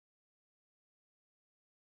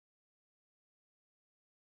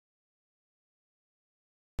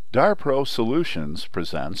DAR PRO Solutions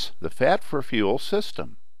presents the Fat4Fuel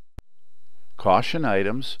system. Caution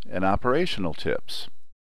items and operational tips.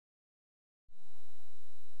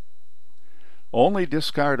 Only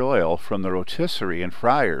discard oil from the rotisserie and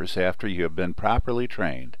fryers after you have been properly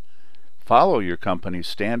trained. Follow your company's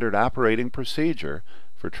standard operating procedure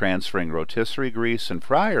for transferring rotisserie grease and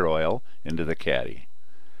fryer oil into the caddy.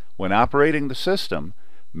 When operating the system,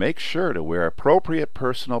 make sure to wear appropriate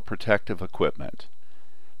personal protective equipment.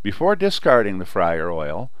 Before discarding the fryer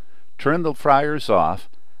oil, turn the fryers off,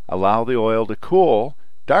 allow the oil to cool.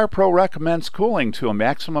 DAR PRO recommends cooling to a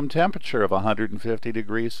maximum temperature of 150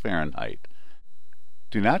 degrees Fahrenheit.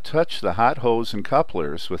 Do not touch the hot hose and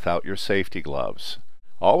couplers without your safety gloves.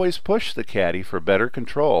 Always push the caddy for better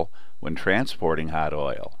control when transporting hot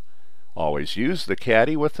oil. Always use the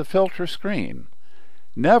caddy with the filter screen.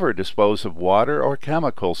 Never dispose of water or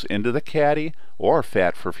chemicals into the caddy or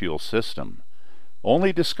Fat4Fuel system.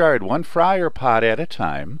 Only discard one fryer pot at a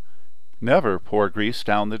time. Never pour grease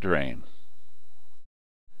down the drain.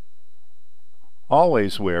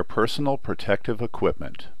 Always wear personal protective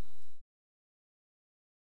equipment.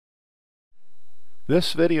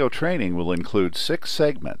 This video training will include 6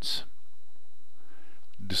 segments.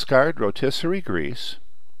 Discard rotisserie grease,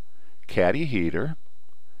 caddy heater,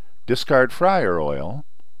 discard fryer oil,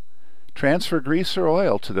 transfer grease or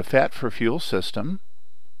oil to the Fat4Fuel system,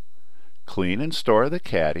 clean and store the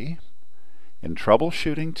caddy, and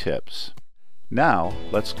troubleshooting tips. Now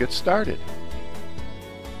let's get started.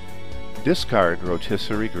 Discard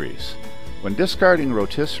rotisserie grease. When discarding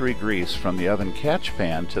rotisserie grease from the oven catch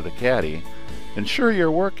pan to the caddy, ensure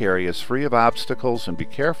your work area is free of obstacles and be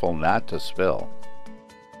careful not to spill.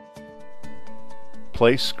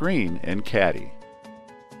 Place screen in caddy.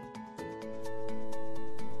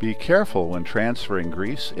 Be careful when transferring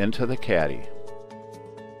grease into the caddy.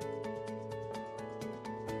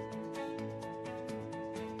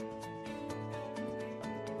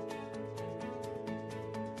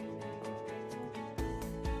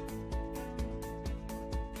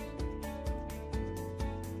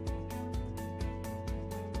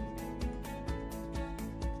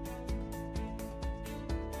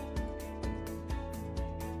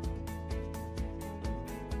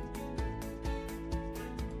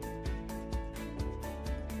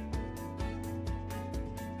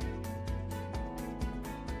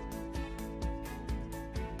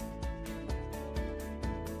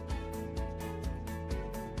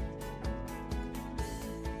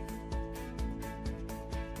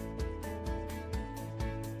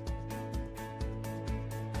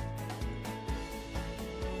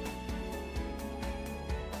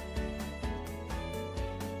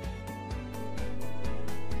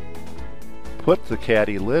 Put the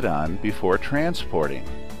caddy lid on before transporting.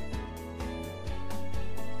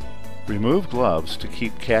 Remove gloves to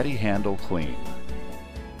keep caddy handle clean.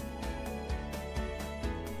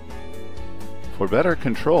 For better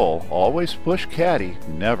control, always push caddy,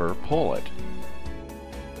 never pull it.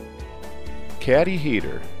 Caddy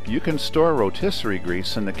heater. You can store rotisserie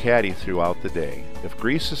grease in the caddy throughout the day. If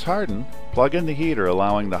grease is hardened, plug in the heater,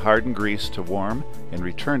 allowing the hardened grease to warm and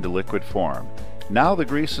return to liquid form. Now the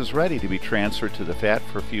grease is ready to be transferred to the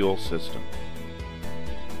Fat4Fuel system.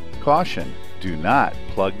 Caution: do not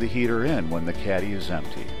plug the heater in when the caddy is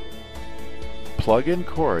empty. Plug in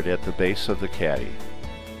cord at the base of the caddy.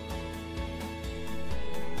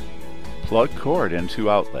 Plug cord into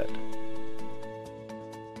outlet.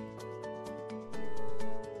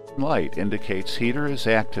 Light indicates heater is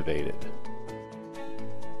activated.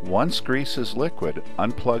 Once grease is liquid,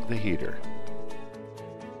 unplug the heater.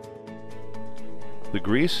 The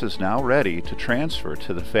grease is now ready to transfer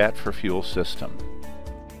to the Fat4Fuel system.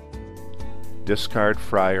 Discard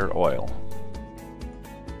fryer oil.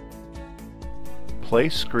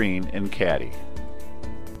 Place screen in caddy.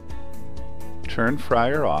 Turn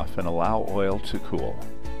fryer off and allow oil to cool.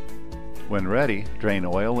 When ready, drain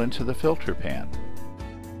oil into the filter pan.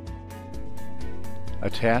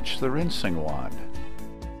 Attach the rinsing wand.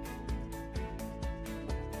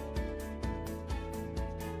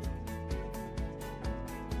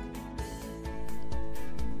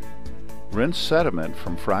 Rinse sediment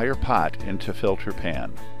from fryer pot into filter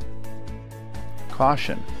pan.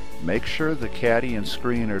 Caution: make sure the caddy and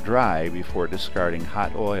screen are dry before discarding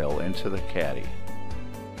hot oil into the caddy.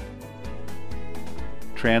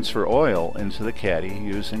 Transfer oil into the caddy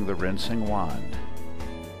using the rinsing wand.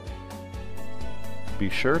 Be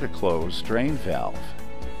sure to close drain valve.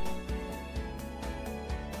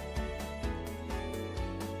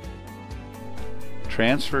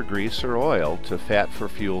 Transfer grease or oil to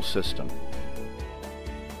Fat4Fuel system.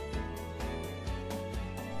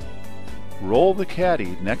 Roll the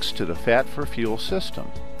caddy next to the Fat4Fuel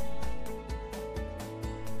system.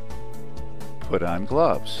 Put on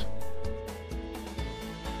gloves.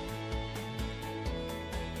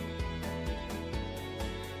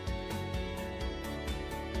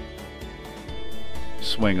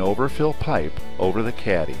 Swing overfill pipe over the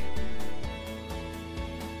caddy.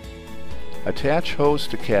 Attach hose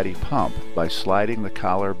to caddy pump by sliding the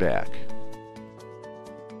collar back.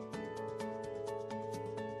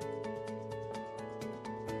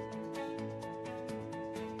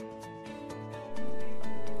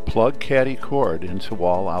 Plug caddy cord into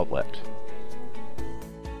wall outlet.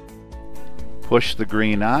 Push the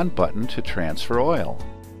green on button to transfer oil.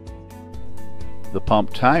 The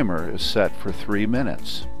pump timer is set for 3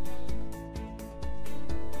 minutes.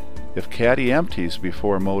 If caddy empties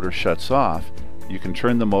before motor shuts off, you can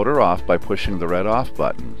turn the motor off by pushing the red off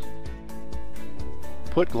button.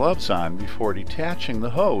 Put gloves on before detaching the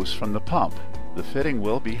hose from the pump. The fitting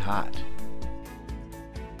will be hot.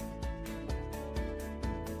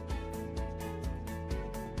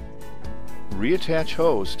 Reattach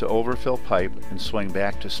hose to overfill pipe and swing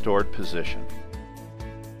back to stored position.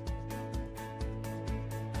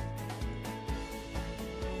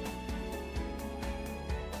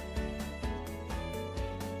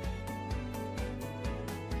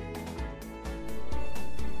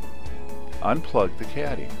 Unplug the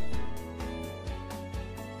caddy.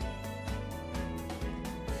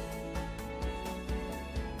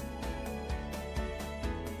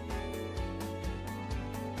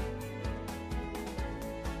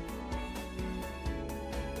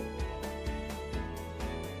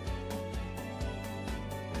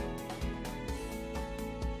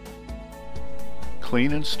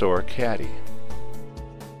 Clean and store caddy.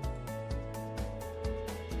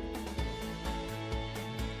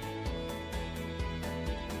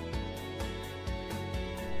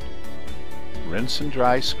 Rinse and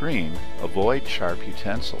dry screen. Avoid sharp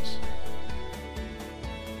utensils.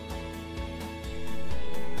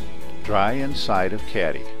 Dry inside of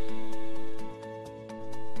caddy.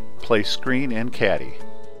 Place screen in caddy.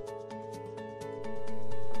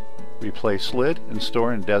 Replace lid and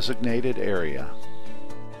store in designated area.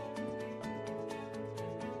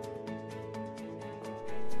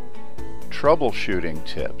 Troubleshooting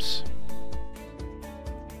tips.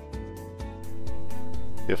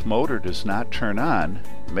 If motor does not turn on,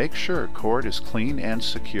 make sure cord is clean and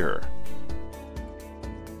secure.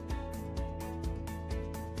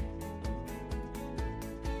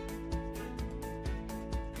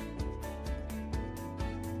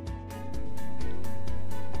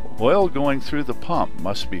 Oil going through the pump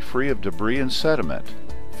must be free of debris and sediment.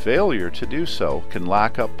 Failure to do so can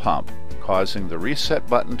lock up pump, causing the reset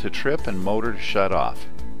button to trip and motor to shut off.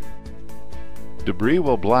 Debris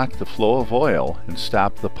will block the flow of oil and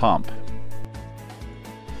stop the pump.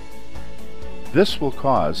 This will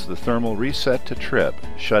cause the thermal reset to trip,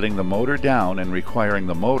 shutting the motor down and requiring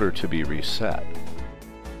the motor to be reset.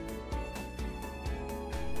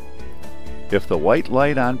 If the white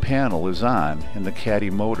light on panel is on and the caddy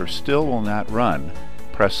motor still will not run,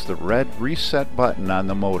 press the red reset button on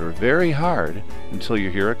the motor very hard until you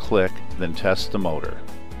hear a click, then test the motor.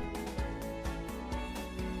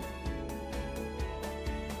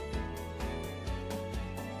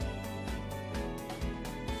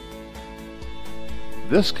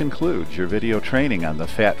 This concludes your video training on the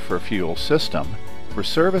Fat4Fuel system. For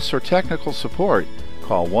service or technical support,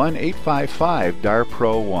 call 1-855-DAR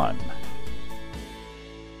PRO 1.